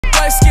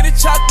let's get it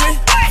chocolate.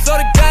 So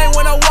the game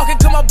when I walk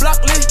into my block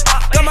list.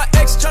 Got my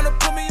ex tryna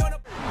put me on a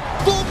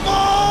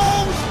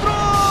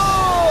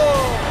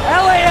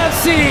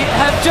LAFC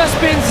have just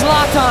been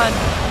Zlatan.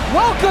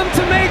 Welcome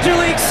to Major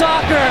League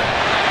Soccer.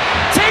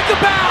 Take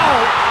a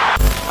bow.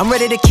 I'm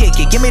ready to kick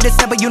it. Give me the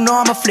sample, you know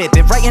I'ma flip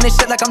it. Writing this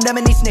shit like I'm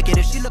Lemony Snicket.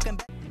 If she looking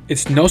back.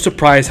 It's no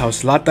surprise how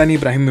Zlatan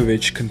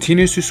Ibrahimovic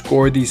continues to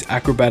score these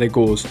acrobatic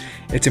goals.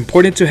 It's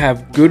important to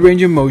have good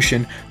range of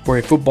motion for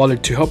a footballer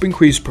to help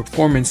increase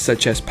performance,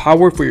 such as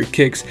power for your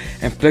kicks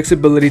and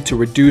flexibility to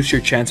reduce your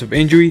chance of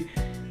injury.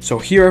 So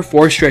here are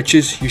 4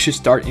 stretches you should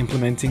start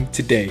implementing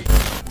today.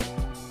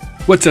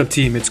 What's up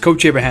team, it's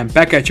Coach Abraham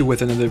back at you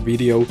with another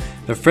video.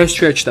 The first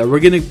stretch that we're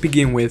going to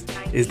begin with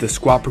is the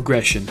squat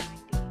progression.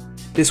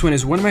 This one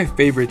is one of my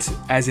favorites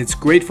as it's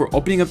great for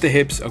opening up the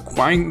hips,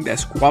 acquiring that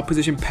squat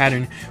position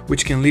pattern,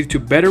 which can lead to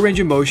better range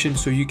of motion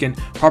so you can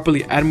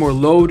properly add more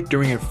load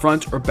during a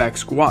front or back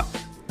squat.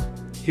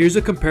 Here's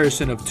a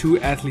comparison of 2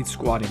 athletes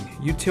squatting.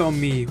 You tell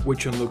me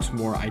which one looks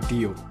more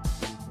ideal.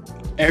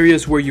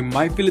 Areas where you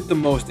might feel it the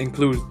most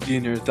include the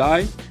inner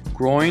thigh,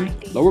 groin,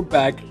 lower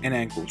back, and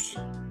ankles.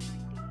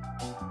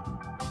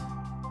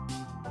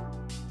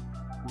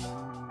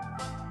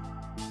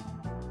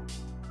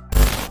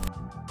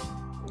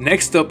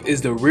 Next up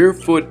is the rear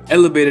foot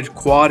elevated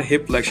quad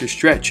hip flexor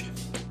stretch.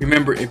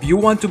 Remember, if you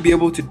want to be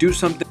able to do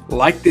something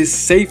like this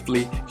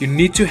safely, you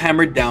need to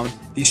hammer down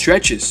these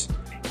stretches.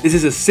 This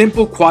is a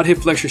simple quad hip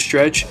flexor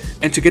stretch,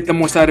 and to get the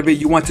most out of it,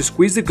 you want to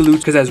squeeze the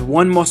glutes because as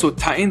one muscle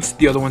tightens,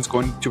 the other one's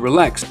going to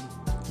relax.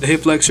 The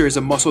hip flexor is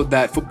a muscle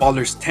that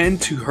footballers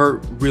tend to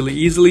hurt really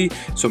easily,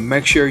 so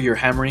make sure you're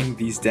hammering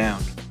these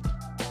down.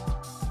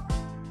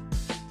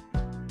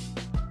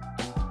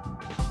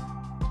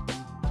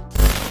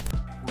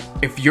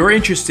 If you're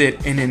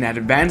interested in an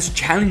advanced,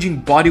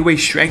 challenging bodyweight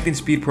strength and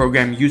speed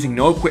program using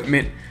no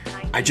equipment,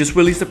 I just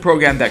released a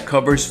program that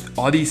covers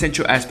all the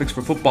essential aspects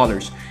for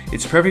footballers.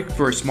 It's perfect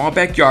for a small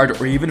backyard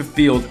or even a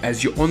field,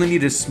 as you only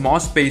need a small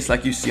space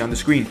like you see on the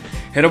screen.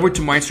 Head over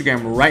to my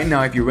Instagram right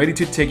now if you're ready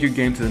to take your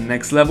game to the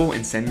next level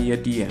and send me a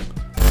DM.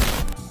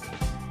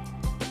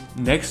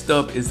 Next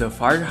up is the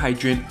fire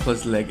hydrant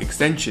plus leg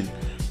extension.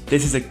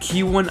 This is a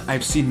key one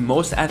I've seen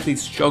most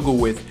athletes struggle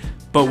with,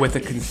 but with a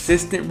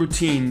consistent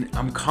routine,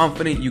 I'm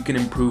confident you can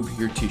improve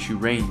your tissue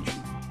range.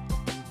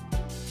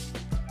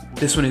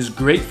 This one is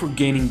great for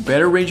gaining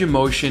better range of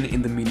motion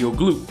in the medial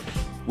glute,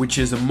 which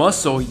is a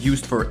muscle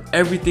used for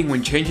everything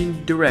when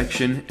changing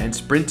direction and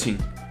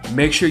sprinting.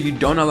 Make sure you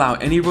don't allow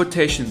any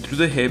rotation through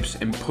the hips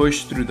and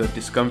push through the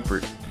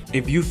discomfort.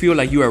 If you feel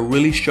like you are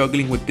really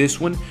struggling with this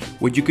one,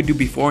 what you could do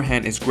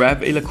beforehand is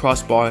grab a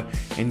lacrosse ball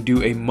and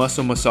do a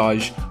muscle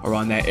massage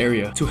around that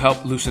area to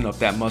help loosen up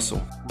that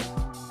muscle.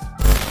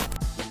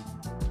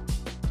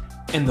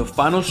 And the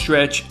final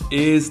stretch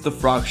is the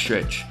frog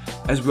stretch.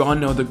 As we all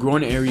know, the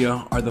groin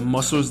area are the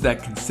muscles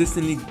that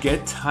consistently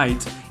get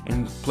tight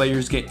and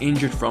players get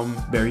injured from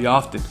very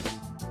often.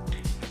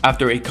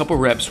 After a couple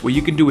reps, what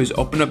you can do is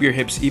open up your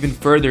hips even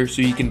further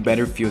so you can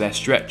better feel that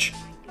stretch.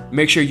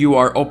 Make sure you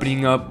are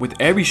opening up with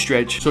every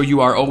stretch so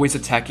you are always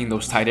attacking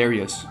those tight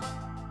areas.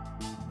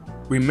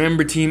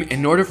 Remember team,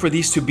 in order for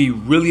these to be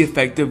really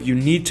effective, you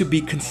need to be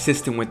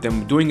consistent with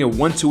them. Doing it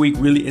once a week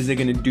really isn't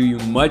going to do you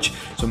much,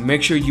 so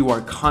make sure you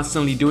are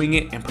constantly doing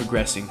it and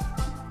progressing.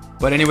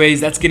 But anyways,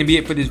 that's going to be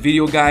it for this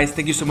video guys.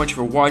 Thank you so much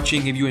for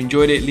watching. If you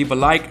enjoyed it, leave a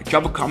like,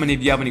 drop a comment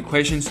if you have any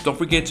questions. Don't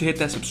forget to hit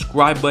that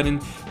subscribe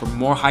button for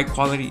more high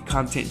quality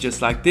content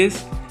just like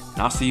this,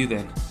 and I'll see you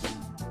then.